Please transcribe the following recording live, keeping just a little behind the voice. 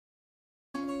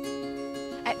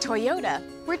At Toyota,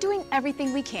 we're doing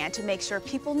everything we can to make sure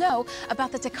people know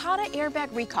about the Takata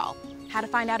Airbag recall, how to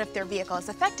find out if their vehicle is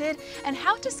affected, and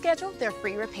how to schedule their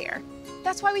free repair.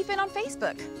 That's why we've been on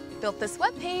Facebook, built this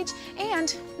webpage,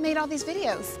 and made all these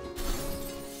videos.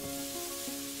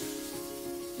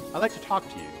 I'd like to talk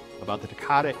to you about the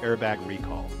Takata Airbag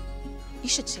recall. You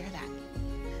should share that.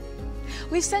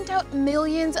 We've sent out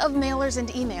millions of mailers and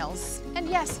emails, and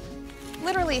yes,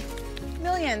 literally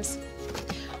millions.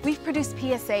 We've produced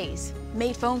PSAs,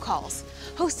 made phone calls,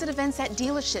 hosted events at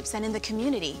dealerships and in the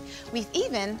community. We've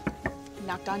even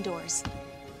knocked on doors.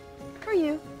 For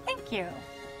you. Thank you.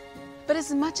 But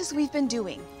as much as we've been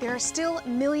doing, there are still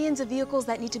millions of vehicles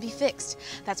that need to be fixed.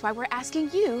 That's why we're asking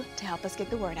you to help us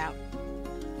get the word out.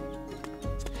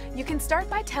 You can start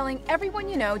by telling everyone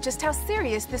you know just how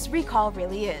serious this recall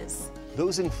really is.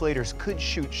 Those inflators could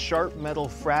shoot sharp metal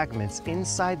fragments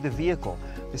inside the vehicle.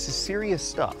 This is serious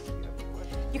stuff.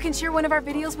 You can share one of our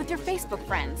videos with your Facebook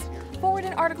friends, forward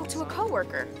an article to a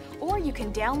coworker, or you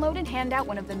can download and hand out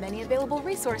one of the many available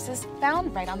resources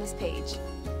found right on this page.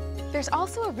 There's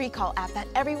also a recall app that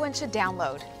everyone should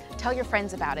download. Tell your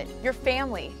friends about it, your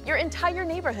family, your entire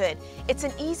neighborhood. It's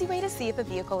an easy way to see if a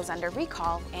vehicle is under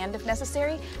recall and, if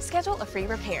necessary, schedule a free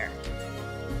repair.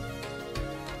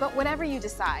 But whatever you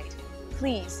decide,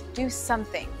 please do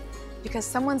something, because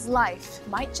someone's life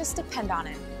might just depend on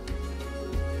it.